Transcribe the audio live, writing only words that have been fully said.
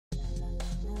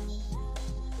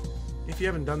you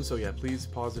haven't done so yet, please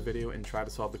pause the video and try to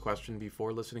solve the question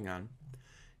before listening on.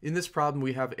 In this problem,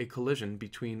 we have a collision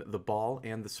between the ball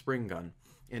and the spring gun,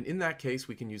 and in that case,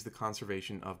 we can use the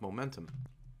conservation of momentum,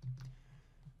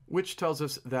 which tells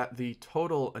us that the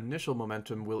total initial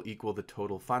momentum will equal the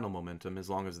total final momentum as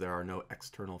long as there are no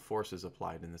external forces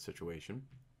applied in the situation.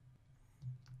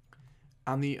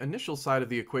 On the initial side of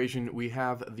the equation, we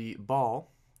have the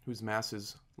ball, whose mass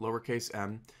is lowercase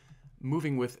m,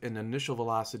 moving with an initial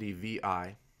velocity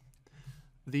vi.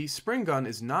 The spring gun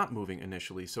is not moving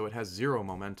initially, so it has zero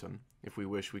momentum. If we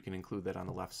wish, we can include that on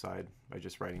the left side by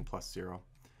just writing +0.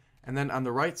 And then on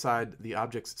the right side, the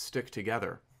objects stick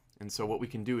together. And so what we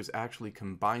can do is actually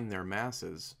combine their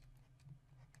masses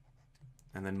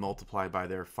and then multiply by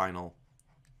their final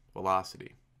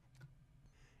velocity.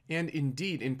 And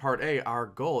indeed, in part A, our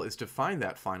goal is to find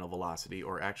that final velocity,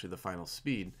 or actually the final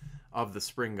speed, of the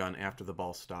spring gun after the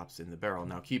ball stops in the barrel.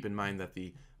 Now keep in mind that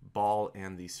the ball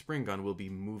and the spring gun will be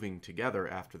moving together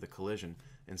after the collision.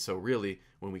 And so really,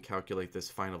 when we calculate this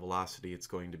final velocity, it's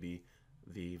going to be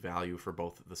the value for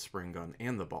both the spring gun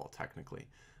and the ball, technically.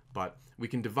 But we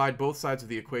can divide both sides of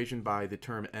the equation by the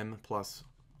term m plus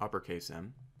uppercase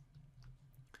M.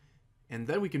 And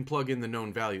then we can plug in the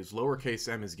known values. Lowercase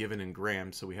m is given in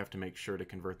grams, so we have to make sure to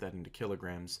convert that into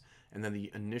kilograms. And then the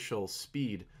initial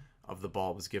speed of the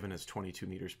ball was given as 22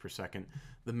 meters per second.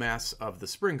 The mass of the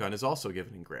spring gun is also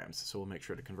given in grams, so we'll make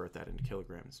sure to convert that into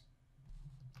kilograms.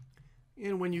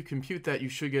 And when you compute that, you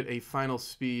should get a final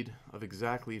speed of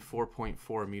exactly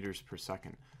 4.4 meters per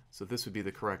second. So this would be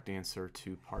the correct answer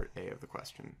to part A of the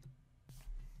question.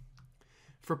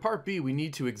 For part B, we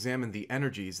need to examine the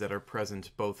energies that are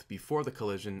present both before the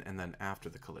collision and then after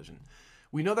the collision.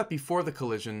 We know that before the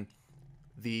collision,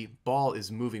 the ball is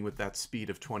moving with that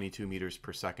speed of 22 meters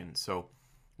per second. So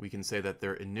we can say that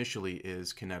there initially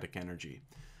is kinetic energy.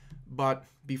 But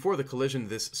before the collision,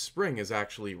 this spring is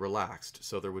actually relaxed,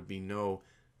 so there would be no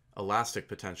elastic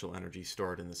potential energy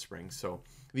stored in the spring. So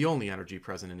the only energy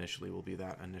present initially will be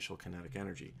that initial kinetic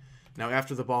energy. Now,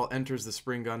 after the ball enters the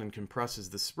spring gun and compresses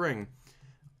the spring,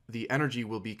 the energy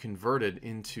will be converted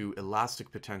into elastic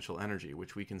potential energy,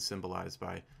 which we can symbolize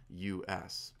by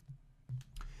US.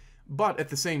 But at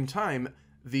the same time,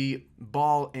 the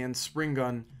ball and spring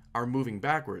gun are moving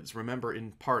backwards. Remember,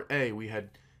 in part A, we had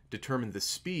determined the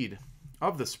speed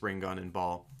of the spring gun and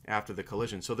ball after the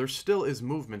collision. So there still is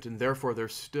movement, and therefore there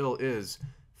still is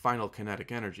final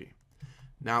kinetic energy.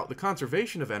 Now, the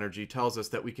conservation of energy tells us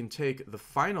that we can take the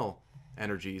final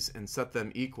energies and set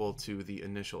them equal to the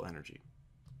initial energy.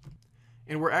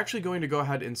 And we're actually going to go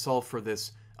ahead and solve for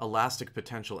this elastic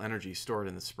potential energy stored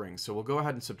in the spring. So we'll go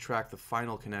ahead and subtract the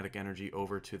final kinetic energy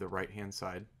over to the right-hand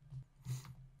side.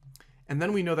 And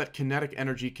then we know that kinetic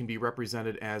energy can be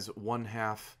represented as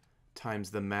 1/2 times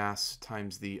the mass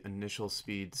times the initial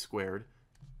speed squared.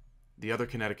 The other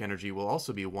kinetic energy will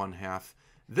also be 1/2.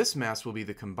 This mass will be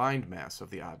the combined mass of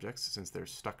the objects, since they're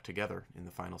stuck together in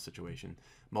the final situation,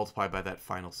 multiplied by that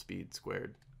final speed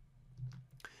squared.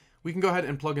 We can go ahead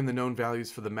and plug in the known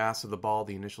values for the mass of the ball,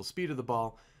 the initial speed of the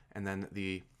ball, and then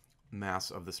the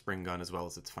mass of the spring gun as well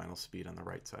as its final speed on the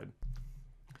right side.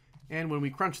 And when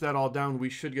we crunch that all down, we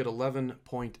should get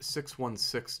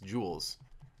 11.616 joules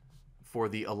for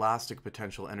the elastic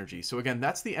potential energy. So again,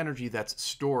 that's the energy that's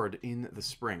stored in the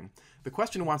spring. The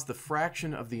question wants the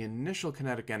fraction of the initial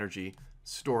kinetic energy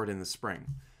stored in the spring.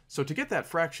 So to get that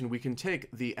fraction, we can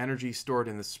take the energy stored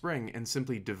in the spring and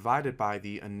simply divide it by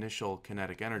the initial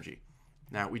kinetic energy.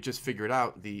 Now, we just figured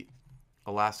out the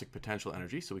elastic potential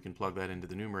energy, so we can plug that into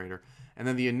the numerator. And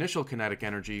then the initial kinetic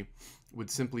energy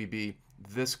would simply be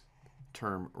this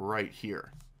term right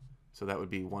here. So that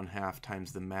would be 1/2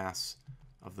 times the mass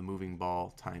of the moving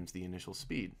ball times the initial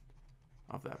speed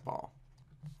of that ball.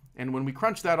 And when we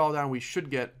crunch that all down, we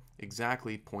should get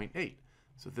exactly 0.8.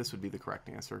 So this would be the correct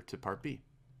answer to part B.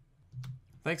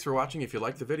 Thanks for watching. If you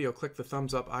liked the video, click the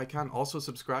thumbs up icon. Also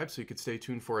subscribe so you can stay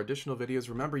tuned for additional videos.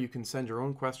 Remember, you can send your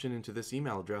own question into this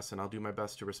email address, and I'll do my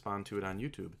best to respond to it on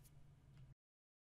YouTube.